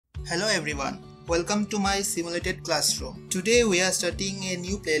Hello everyone, welcome to my simulated classroom. Today we are starting a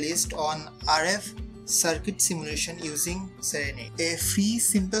new playlist on RF circuit simulation using Serenade, a free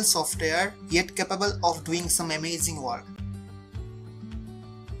simple software yet capable of doing some amazing work.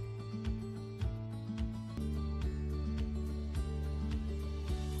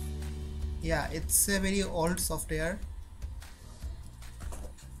 Yeah, it's a very old software.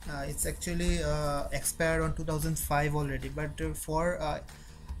 It's actually expired on 2005 already, but for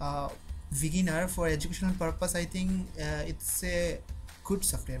beginner, for educational purpose, I think it's a good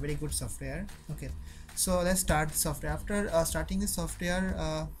software, very good software. Okay, so let's start the software. After starting the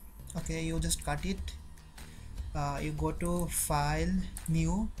software, okay, you just cut it. You go to File,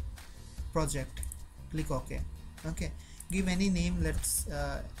 New, Project, click OK. Okay, give any name. Let's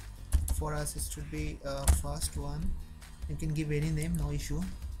for us it should be first one. You can give any name, no issue.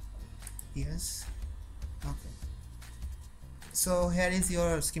 Yes. Okay, so here is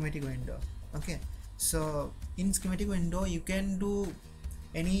your schematic window. Okay, so in schematic window you can do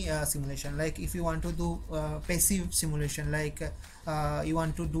any simulation. Like if you want to do passive simulation, like you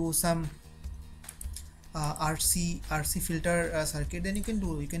want to do some RC filter circuit, then you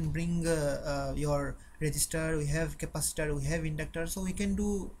can bring your resistor, we have capacitor, we have inductor, so we can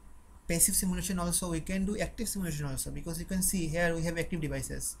do passive simulation also, we can do active simulation also, because you can see here we have active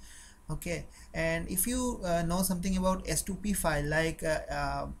devices. Okay, and if you know something about S2P file, like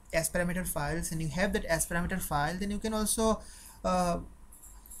S parameter files, and you have that S parameter file, then you can also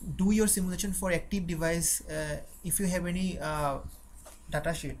do your simulation for active device if you have any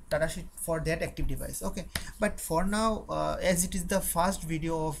datasheet for that active device. Okay, but for now, as it is the first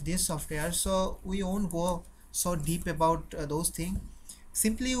video of this software, so we won't go so deep about those things.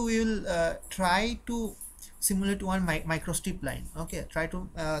 Simply we will try to simulate one microstrip line. Okay, try to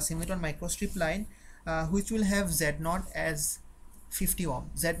simulate one microstrip line which will have Z0 as 50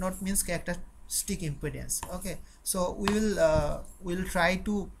 ohm. Z0 means characteristic impedance. Okay, so we will try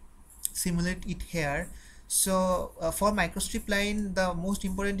to simulate it here. So for microstrip line, the most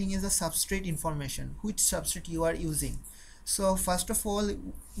important thing is the substrate information, which substrate you are using. So first of all,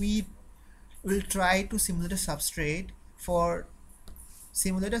 we will try to simulate a substrate. For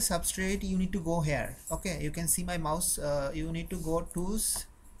simulate a substrate, you need to go here. Okay, you can see my mouse. You need to go to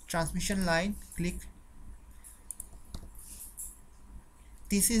transmission line, click.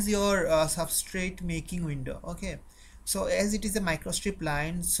 This is your substrate making window. Okay, so as it is a microstrip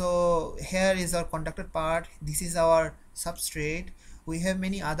line, so here is our conductor part, this is our substrate. We have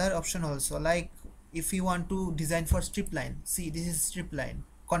many other options also, like if you want to design for strip line, see this is strip line,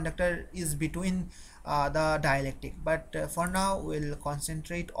 conductor is between the dielectric, but for now we'll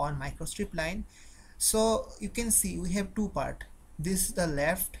concentrate on microstrip line. So you can see we have two part. This is the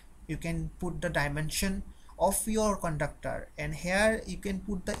left, you can put the dimension of your conductor, and here you can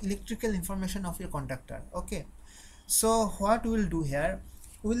put the electrical information of your conductor. Okay, so what we'll do here,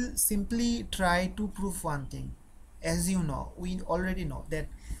 we'll simply try to prove one thing. As you know, we already know that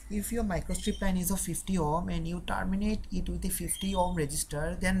if your microstrip line is of 50 ohm and you terminate it with a 50 ohm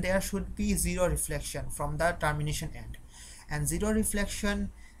resistor, then there should be zero reflection from the termination end, and zero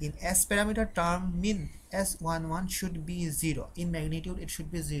reflection in S parameter term mean S11 should be 0, in magnitude it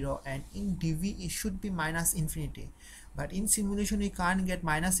should be 0, and in dV it should be minus infinity. But in simulation we can't get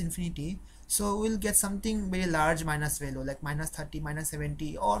minus infinity, so we'll get something very large minus value, like minus 30, minus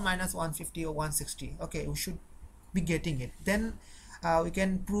 70, or minus 150 or 160. Okay, we should be getting it. Then we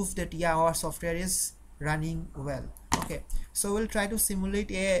can prove that yeah, our software is running well. Okay, so we'll try to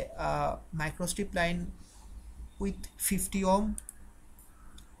simulate a microstrip line with 50 ohm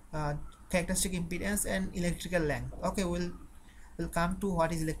characteristic impedance and electrical length. Okay, we'll come to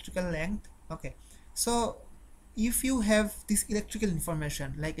what is electrical length. Okay, so if you have this electrical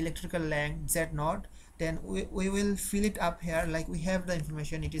information like electrical length Z0, then we will fill it up here. Like we have the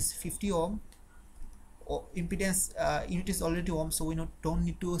information, it is 50 ohm, impedance unit is already ohm, so we don't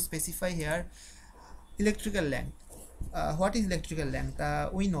need to specify here. Electrical length, what is electrical length?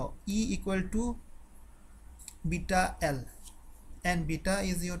 We know E equal to beta L, and beta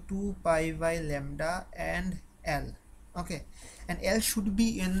is your 2 pi by lambda and L. Okay, and L should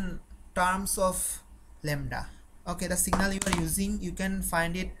be in terms of lambda. Okay, the signal you are using, you can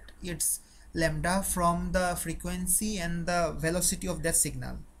find it, it's lambda from the frequency and the velocity of that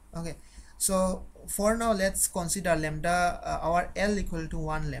signal. Okay, so for now let's consider lambda, our L equal to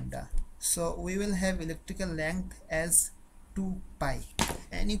 1 lambda, so we will have electrical length as 2 pi,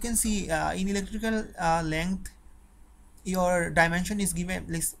 and you can see in electrical length your dimension is given,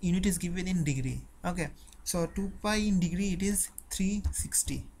 unit is given in degree. Okay, so 2 pi in degree, it is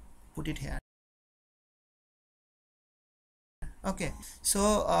 360. Put it here. Okay,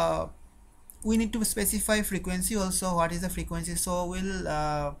 so we need to specify frequency also. What is the frequency? So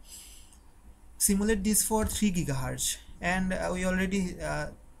we'll simulate this for 3 gigahertz, and we already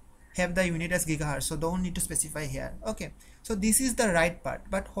have the unit as gigahertz, so don't need to specify here. Okay, so this is the right part,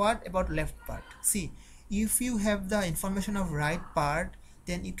 but what about left part? See, if you have the information of right part,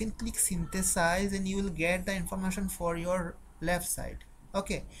 then you can click synthesize and you will get the information for your left side.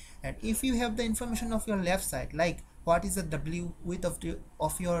 Okay, and if you have the information of your left side, like what is the w width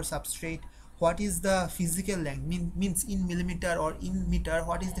of your substrate, what is the physical length, means in millimeter or in meter,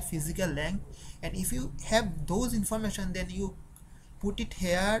 what is the physical length, and if you have those information, then you put it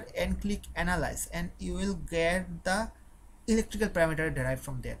here and click analyze, and you will get the electrical parameter derived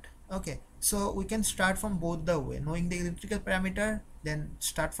from that. Okay, so we can start from both the way, knowing the electrical parameter, then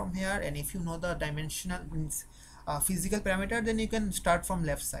start from here, and if you know the dimensional means physical parameter, then you can start from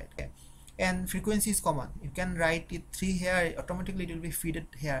left side. Okay, and frequency is common, you can write it 3 here, automatically it will be fed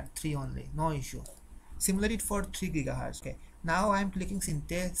here 3 only, no issue. Simulate it for 3 gigahertz. Okay, now I'm clicking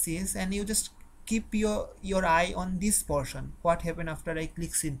synthesis, and you just keep your eye on this portion, what happened after I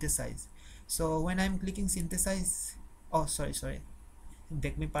click synthesize. So when I'm clicking synthesize, oh sorry,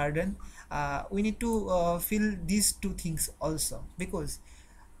 beg me pardon, we need to fill these two things also, because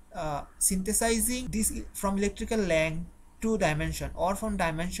synthesizing this from electrical length to dimension, or from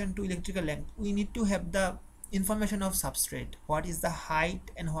dimension to electrical length, we need to have the information of substrate, what is the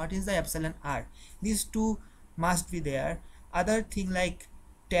height and what is the epsilon r. These two must be there. Other thing like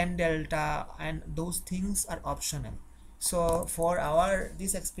tan delta and those things are optional. So for our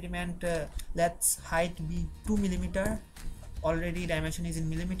this experiment, let's height be 2 millimeter, already dimension is in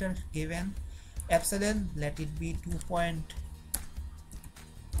millimeter given, epsilon let it be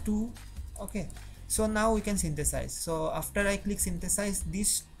 2.2. okay, so now we can synthesize. So after I click synthesize,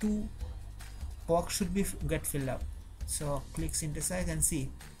 these two box should be get filled up. So click synthesize and see,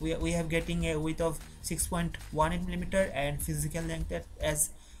 we have getting a width of 6.18 millimeter and physical length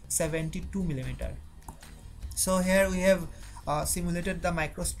as 72 millimeter. So here we have simulated the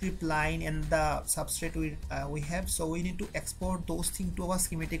microstrip line and the substrate we have. So we need to export those things to our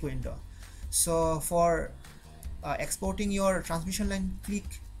schematic window. So for exporting your transmission line,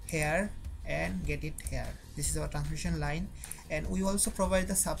 click here and get it here. This is our transmission line, and we also provide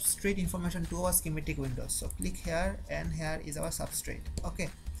the substrate information to our schematic windows. So click here, and here is our substrate. Okay,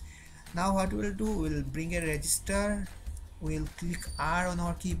 now what we'll do, we'll bring a register, we'll click R on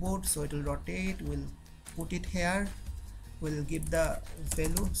our keyboard, so it will rotate, we'll put it here, we'll give the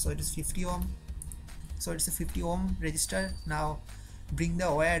value, so it is 50 ohm, so it's a 50 ohm register. Now bring the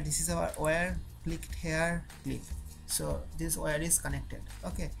wire, this is our wire, click here, click, so this wire is connected.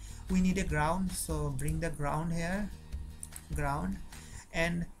 Okay, we need a ground, so bring the ground here, ground,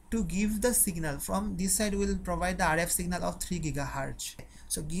 and to give the signal from this side, we will provide the RF signal of 3 gigahertz.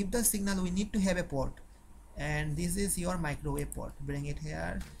 So give the signal, we need to have a port, and this is your microwave port, bring it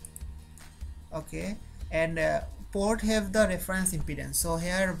here. Okay, and port have the reference impedance, so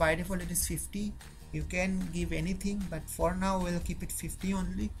here by default it is 50. You can give anything, but for now we'll keep it 50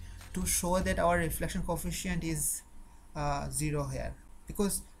 only, to show that our reflection coefficient is 0 here,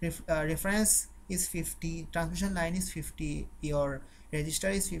 because reference is 50, transmission line is 50, your register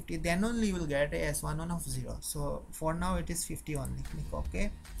is 50, then only you will get a S11 of 0. So for now it is 50 only. Click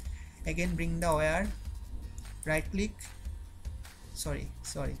OK. Again bring the wire, right click,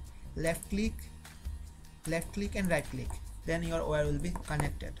 left click and right click, then your wire will be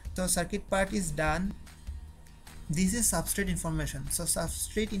connected. So circuit part is done. This is substrate information. So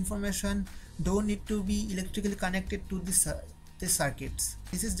substrate information don't need to be electrically connected to this circuits.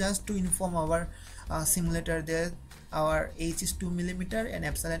 This is just to inform our simulator that our H is 2 millimeter and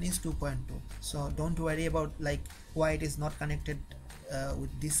epsilon is 2.2. So don't worry about like why it is not connected with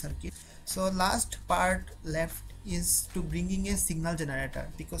this circuit. So last part left is to bringing a signal generator,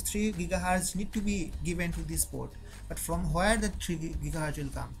 because 3 gigahertz need to be given to this port, but from where the 3 gigahertz will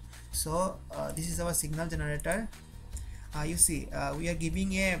come. So this is our signal generator. You see, we are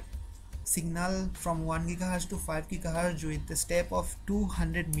giving a signal from 1 gigahertz to 5 gigahertz with the step of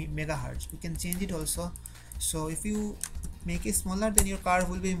 200 megahertz. We can change it also. So if you make it smaller, then your curve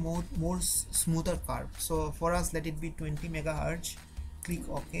will be more smoother curve. So for us, let it be 20 megahertz. Click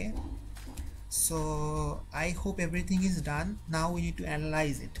OK. So I hope everything is done. Now we need to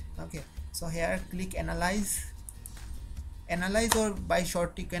analyze it. Okay, so here click analyze, or by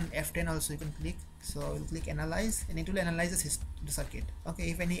short you can F10 also you can click. So we'll click analyze, and it will analyze the circuit. Okay,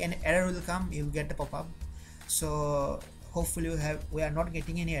 if any error will come, you'll get the pop-up. So hopefully we are not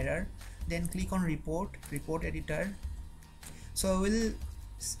getting any error. Then click on report editor. So we'll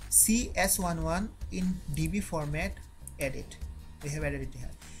see S11 in dB format, edit. we have added it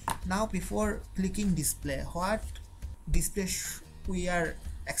here. Now before clicking display, what display we are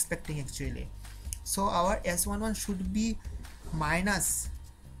expecting actually? So our S11 should be minus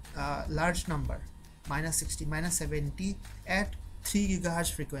large number, minus 60, minus 70 at 3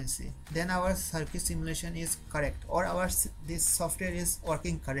 GHz frequency. Then our circuit simulation is correct, or this software is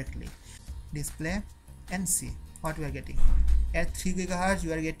working correctly. Display and see what we are getting. At 3 GHz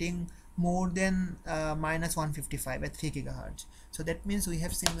you are getting more than minus 155 at 3 GHz. So that means we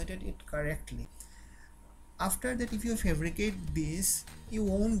have simulated it correctly. After that, if you fabricate this, you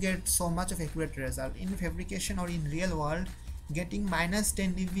won't get so much of accurate result. In fabrication or in real world, getting minus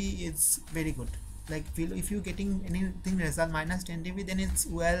 10 dB is very good. Like if you getting anything result minus 10 dB, then it's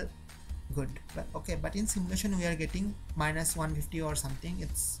well good. But okay, but in simulation we are getting minus 150 or something.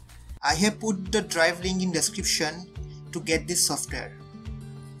 I have put the drive link in description to get this software.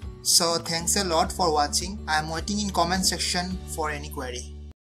 So thanks a lot for watching. I am waiting in comment section for any query.